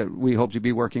projects that we hope to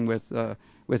be working with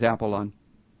Apple on.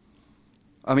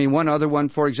 I mean, one other one,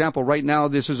 for example, right now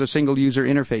this is a single user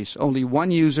interface. Only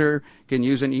one user can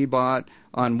use an eBot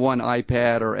on one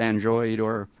iPad or Android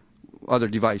or other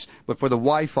device. But for the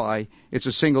Wi-Fi, it's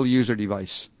a single user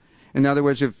device. In other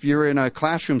words, if you're in a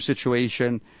classroom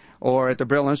situation or at the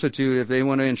Braille Institute, if they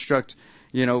want to instruct,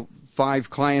 5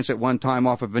 clients at one time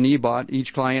off of an eBot,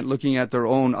 each client looking at their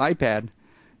own iPad,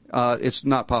 it's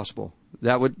not possible.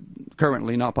 That would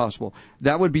currently not possible.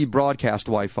 That would be broadcast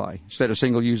Wi-Fi instead of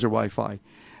single user Wi-Fi.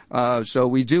 So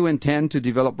we do intend to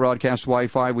develop broadcast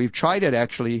Wi-Fi. We've tried it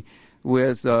actually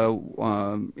with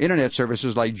internet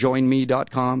services like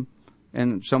joinme.com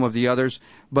and some of the others,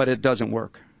 but it doesn't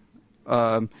work.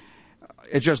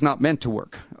 It's just not meant to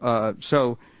work.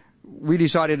 So we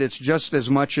decided it's just as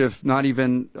much, if not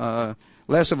even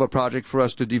less of a project for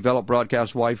us to develop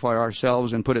broadcast Wi-Fi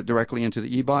ourselves and put it directly into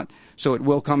the eBot. So it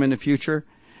will come in the future.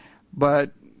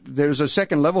 But there's a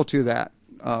second level to that.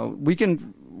 We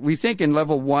think in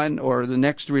level 1 or the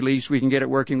next release we can get it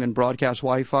working in broadcast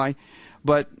Wi-Fi.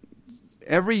 But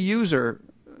every user,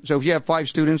 so if you have 5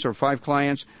 students or 5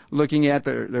 clients looking at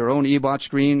their own eBot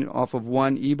screen off of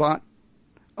one eBot,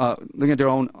 looking at their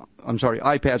own,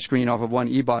 iPad screen off of one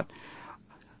eBot,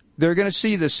 they're going to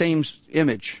see the same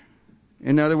image.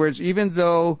 In other words, even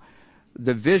though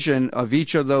the vision of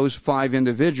each of those 5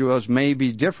 individuals may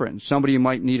be different, somebody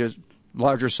might need a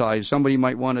larger size, somebody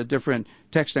might want a different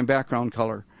text and background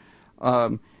color.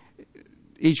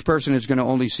 Each person is going to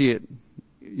only see it,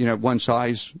 one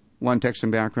size, one text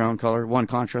and background color, one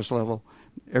contrast level.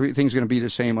 Everything's going to be the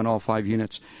same on all 5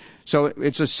 units. So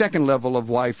it's a second level of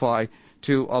Wi-Fi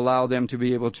to allow them to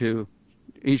be able to,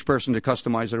 each person to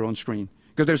customize their own screen.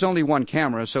 Because there's only one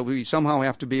camera, so we somehow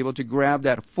have to be able to grab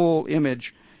that full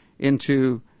image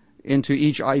into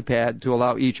each iPad to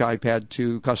allow each iPad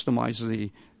to customize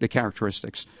the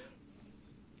characteristics.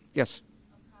 Yes?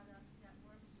 A product that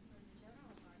works for the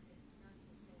general market, not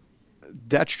just the...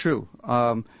 That's true.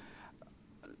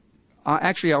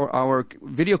 Actually, our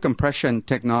video compression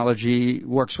technology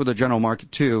works for the general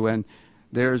market too, and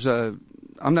there's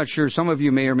I'm not sure, some of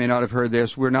you may or may not have heard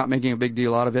this. We're not making a big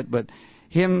deal out of it, but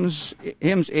HIMS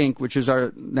Inc., which is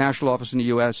our national office in the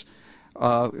U.S.,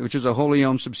 which is a wholly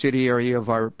owned subsidiary of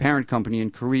our parent company in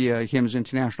Korea, HIMS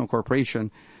International Corporation,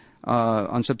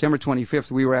 on September 25th,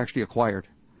 we were actually acquired.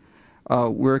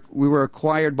 We were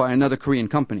acquired by another Korean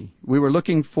company. We were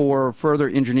looking for further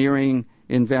engineering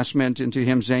investment into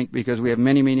HIMS Inc. because we have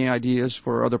many, many ideas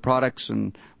for other products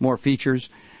and more features.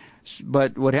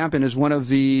 But what happened is one of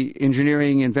the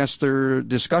engineering investor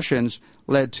discussions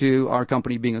led to our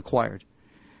company being acquired.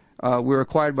 We were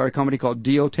acquired by a company called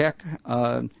Deotech.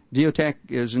 Deotech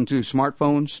is into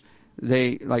smartphones.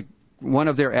 One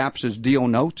of their apps is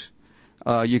DeoNote.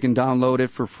 You can download it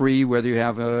for free whether you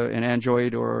have an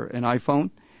Android or an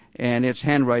iPhone, and it's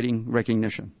handwriting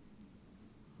recognition.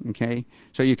 Okay,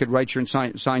 so you could write your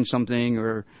sign something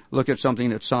or look at something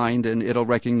that's signed, and it'll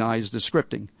recognize the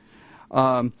scripting.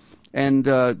 And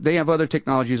they have other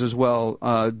technologies as well.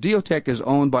 Deotech is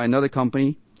owned by another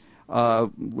company,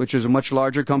 which is a much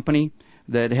larger company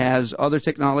that has other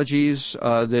technologies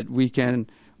that we can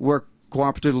work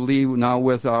cooperatively now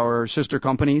with our sister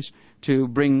companies to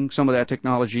bring some of that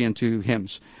technology into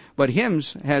HIMSS. But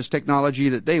HIMSS has technology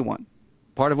that they want.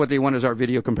 Part of what they want is our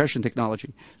video compression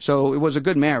technology. So it was a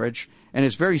good marriage, and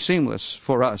it's very seamless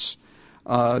for us.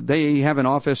 They have an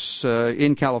office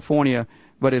in California,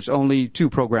 but it's only 2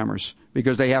 programmers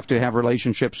because they have to have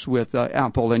relationships with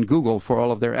Apple and Google for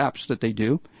all of their apps that they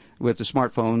do with the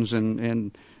smartphones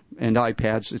and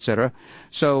iPads, etc.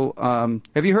 So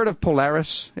have you heard of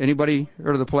Polaris? Anybody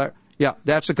heard of the Polaris? Yeah,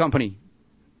 that's a company.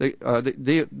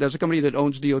 There's a company that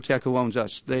owns Deotech who owns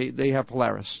us. They have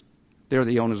Polaris. They're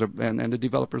the owners of, and the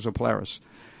developers of Polaris.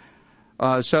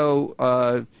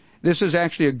 So this is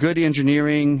actually a good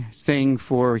engineering thing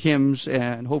for HIMSS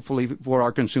and hopefully for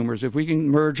our consumers. If we can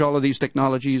merge all of these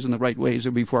technologies in the right ways,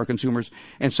 it'll be for our consumers.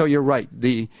 And so you're right.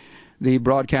 The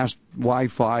broadcast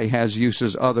Wi-Fi has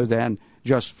uses other than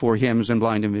just for HIMSS and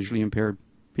blind and visually impaired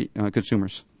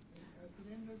consumers. At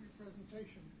the end of your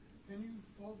presentation, can you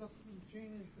fold up the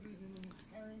machine and put it in its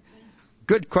carrying case?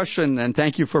 Good question, and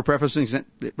thank you for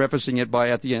prefacing it by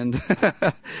at the end.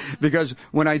 Because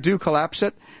when I do collapse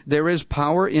it, there is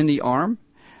power in the arm.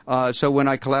 So when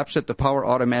I collapse it, the power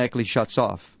automatically shuts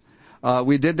off.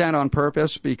 We did that on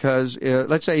purpose because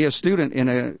let's say a student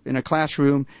in a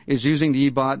classroom is using the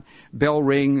eBot, bell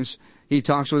rings, he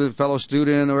talks with a fellow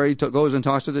student, or he goes and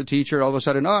talks to the teacher. All of a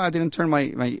sudden, I didn't turn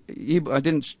I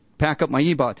didn't pack up my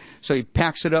eBot. So he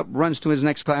packs it up, runs to his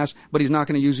next class, but he's not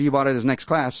going to use eBot at his next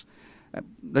class.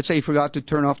 Let's say he forgot to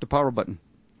turn off the power button.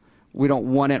 We don't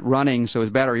want it running so his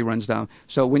battery runs down.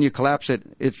 So when you collapse it,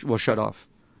 it will shut off.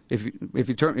 If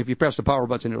you press the power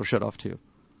button, it'll shut off too.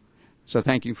 So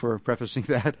thank you for prefacing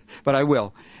that, but I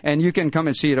will. And you can come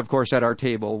and see it, of course, at our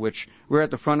table, which we're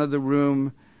at the front of the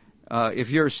room. If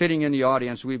you're sitting in the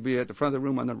audience, we'd be at the front of the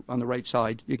room on the right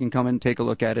side. You can come and take a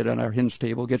look at it on our HIMSS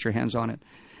table, get your hands on it.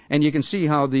 And you can see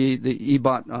how the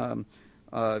eBot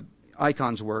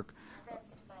icons work. Presented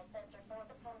by Center for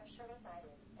the Publisher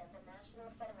Sighted and the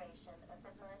National Federation of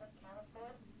the Blind of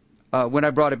California. When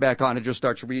I brought it back on, it just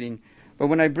starts reading. But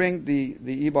when I bring the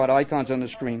eBot icons on the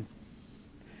screen,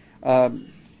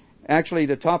 actually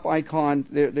the top icon,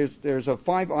 there's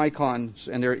 5 icons,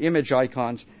 and they're image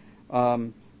icons.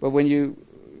 But when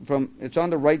it's on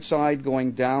the right side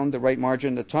going down the right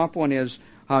margin, the top one is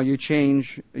how you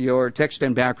change your text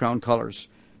and background colors.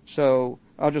 So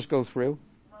I'll just go through.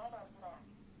 White on black,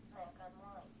 black on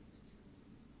white,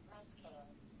 grayscale,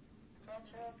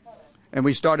 natural color. And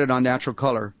we started on natural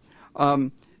color.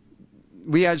 So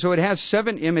it has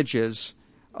 7 images.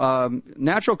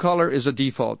 Natural color is a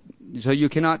default, so you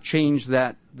cannot change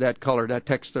that color, that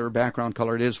text or background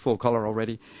color. It is full color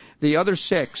already. The other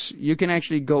 6, you can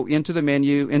actually go into the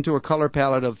menu, into a color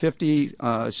palette of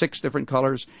 56 different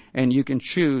colors, and you can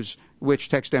choose which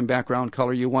text and background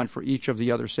color you want for each of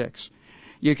the other 6.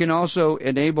 You can also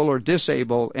enable or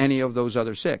disable any of those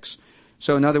other 6.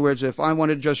 So in other words, if I want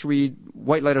to just read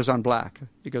white letters on black,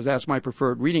 because that's my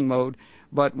preferred reading mode,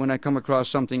 but when I come across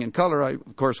something in color, I,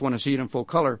 of course, want to see it in full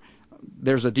color,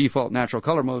 there's a default natural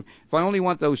color mode. If I only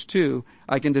want those 2,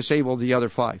 I can disable the other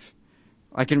 5.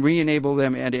 I can re-enable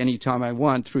them at any time I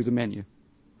want through the menu.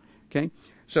 Okay?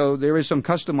 So there is some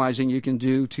customizing you can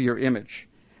do to your image.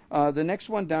 The next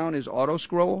one down is auto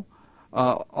scroll.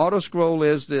 Auto scroll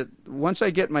is that once I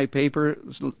get my paper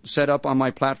set up on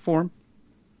my platform,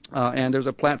 and there's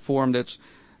a platform that's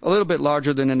a little bit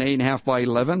larger than an 8.5 by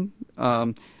 11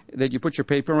 that you put your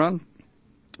paper on.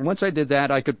 Once I did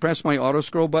that, I could press my auto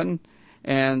scroll button,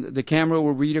 and the camera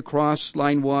will read across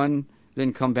line 1,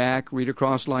 then come back, read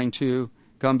across line 2,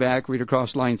 come back, read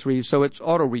across line 3. So it's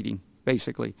auto reading,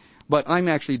 basically. But I'm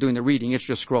actually doing the reading. It's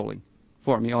just scrolling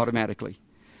for me automatically.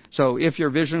 So if your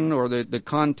vision or the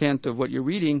content of what you're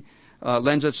reading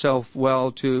lends itself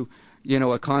well to,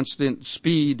 a constant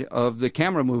speed of the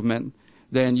camera movement,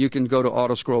 then you can go to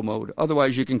auto scroll mode.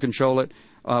 Otherwise, you can control it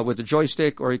with the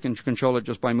joystick, or you can control it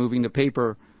just by moving the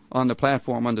paper on the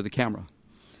platform under the camera.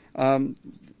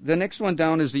 The next one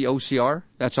down is the OCR.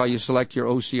 That's how you select your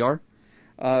OCR.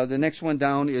 The next one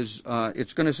down is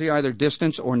it's going to say either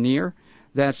distance or near.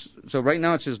 So right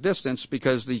now it says distance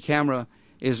because the camera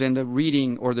is in the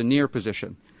reading or the near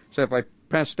position. So if I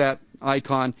press that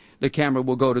icon, the camera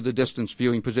will go to the distance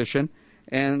viewing position.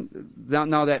 And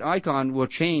now that icon will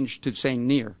change to saying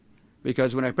near,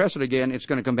 because when I press it again, it's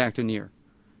going to come back to near.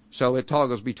 So it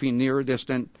toggles between near or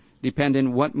distant,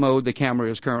 depending what mode the camera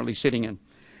is currently sitting in.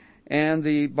 And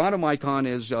the bottom icon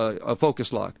is a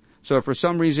focus lock. So if for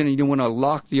some reason you want to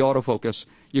lock the autofocus,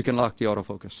 you can lock the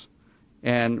autofocus.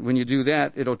 And when you do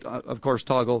that, it'll, of course,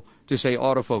 toggle to say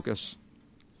autofocus.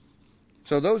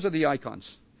 So those are the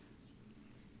icons.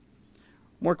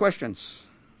 More questions?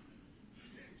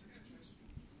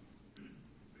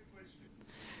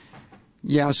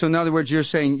 Yeah, so in other words, you're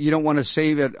saying you don't want to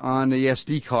save it on the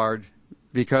SD card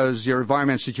because your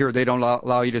environment's secure. They don't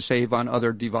allow you to save on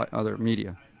other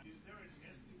media.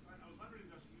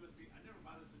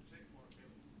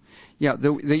 Yeah,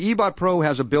 the eBot Pro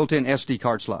has a built-in SD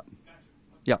card slot.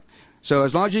 Yeah. So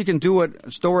as long as you can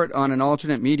store it on an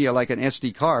alternate media like an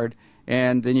SD card,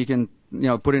 and then you can,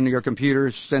 put it into your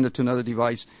computer, send it to another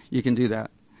device, you can do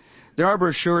that. There are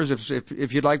brochures.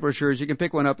 If you'd like brochures, you can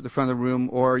pick one up at the front of the room,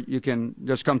 or you can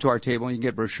just come to our table and you can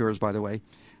get brochures, by the way.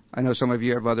 I know some of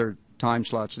you have other time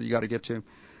slots that you got to get to.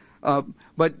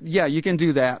 But yeah, you can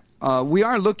do that. We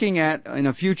are looking at, in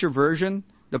a future version,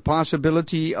 the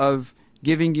possibility of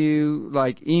giving you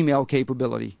like email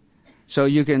capability. So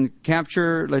you can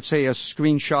capture, let's say, a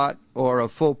screenshot or a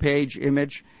full page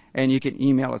image, and you can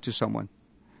email it to someone.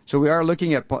 So we are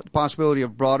looking at the possibility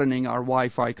of broadening our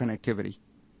Wi-Fi connectivity.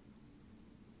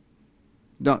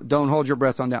 Don't hold your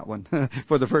breath on that one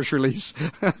for the first release.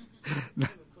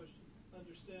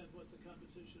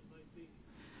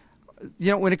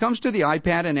 When it comes to the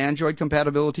iPad and Android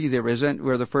compatibility, there isn't.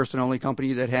 We're the first and only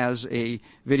company that has a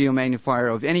video magnifier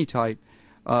of any type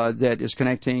that is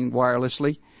connecting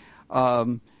wirelessly.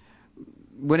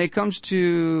 When it comes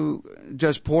to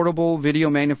just portable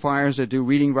video magnifiers that do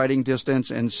reading, writing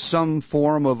distance, and some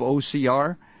form of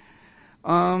OCR,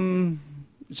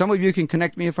 some of you can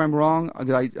connect me if I'm wrong.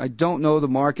 I don't know the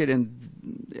market, and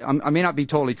I may not be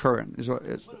totally current,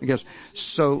 I guess.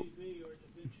 So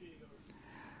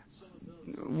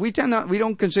we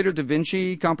don't consider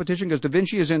DaVinci competition because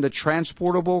DaVinci is in the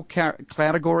transportable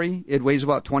category. It weighs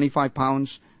about 25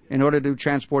 pounds. In order to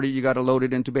transport it, you got to load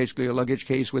it into basically a luggage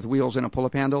case with wheels and a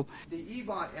pull-up handle. The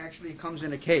eBot actually comes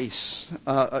in a case.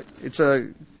 It's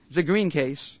a green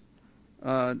case.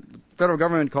 The federal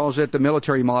government calls it the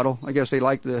military model. I guess they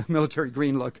like the military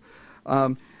green look.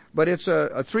 But it's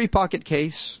a 3-pocket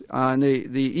case. And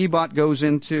the eBot goes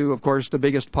into, of course, the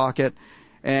biggest pocket.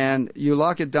 And you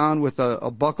lock it down with a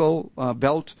buckle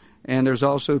belt. And there's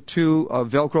also 2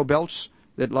 Velcro belts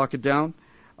that lock it down.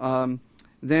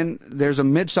 Then there's a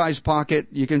mid-sized pocket.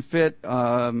 You can fit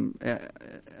an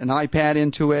iPad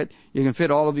into it. You can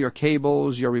fit all of your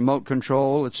cables, your remote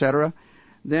control, etc.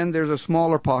 Then there's a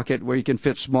smaller pocket where you can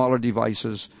fit smaller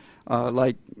devices,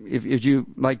 like if you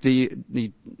like the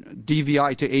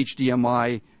DVI to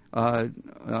HDMI,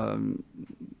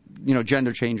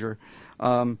 gender changer.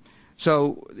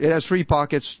 So it has 3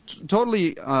 pockets,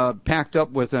 totally packed up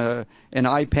with an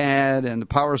iPad and the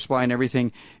power supply and everything.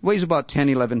 It weighs about 10,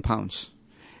 11 pounds.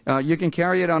 You can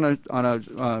carry it on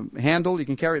a handle. You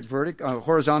can carry it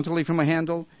horizontally from a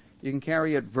handle. You can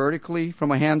carry it vertically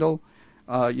from a handle.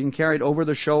 You can carry it over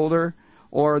the shoulder,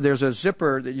 or there's a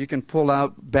zipper that you can pull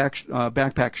out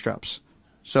backpack straps.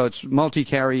 So it's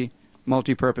multi-carry,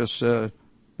 multi-purpose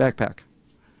backpack.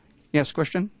 Yes,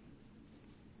 question?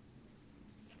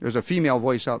 There's a female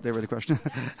voice out there with a question.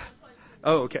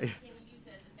 Oh, okay.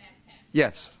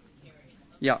 Yes.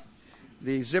 Yeah.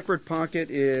 The zippered pocket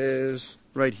is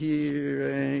right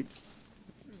here,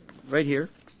 right here.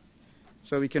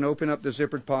 So we can open up the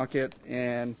zippered pocket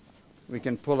and we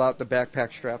can pull out the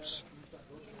backpack straps.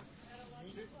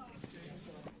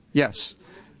 Yes.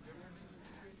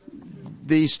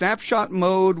 The snapshot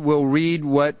mode will read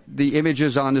what the image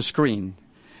is on the screen.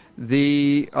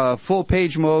 The full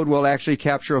page mode will actually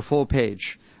capture a full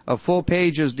page. A full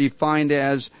page is defined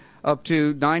as up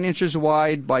to 9 inches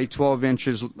wide by 12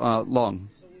 inches long.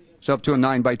 So up to a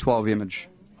 9 by 12 image.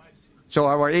 So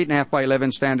our 8.5 by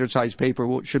 11 standard size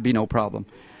paper should be no problem.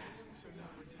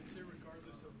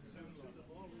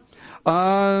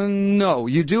 No,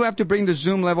 you do have to bring the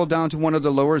zoom level down to one of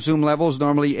the lower zoom levels,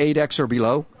 normally 8x or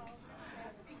below.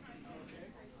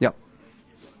 Yep.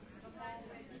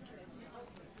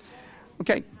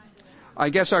 Okay. I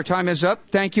guess our time is up.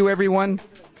 Thank you, everyone.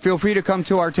 Feel free to come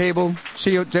to our table,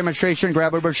 see a demonstration,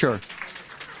 grab a brochure.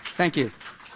 Thank you.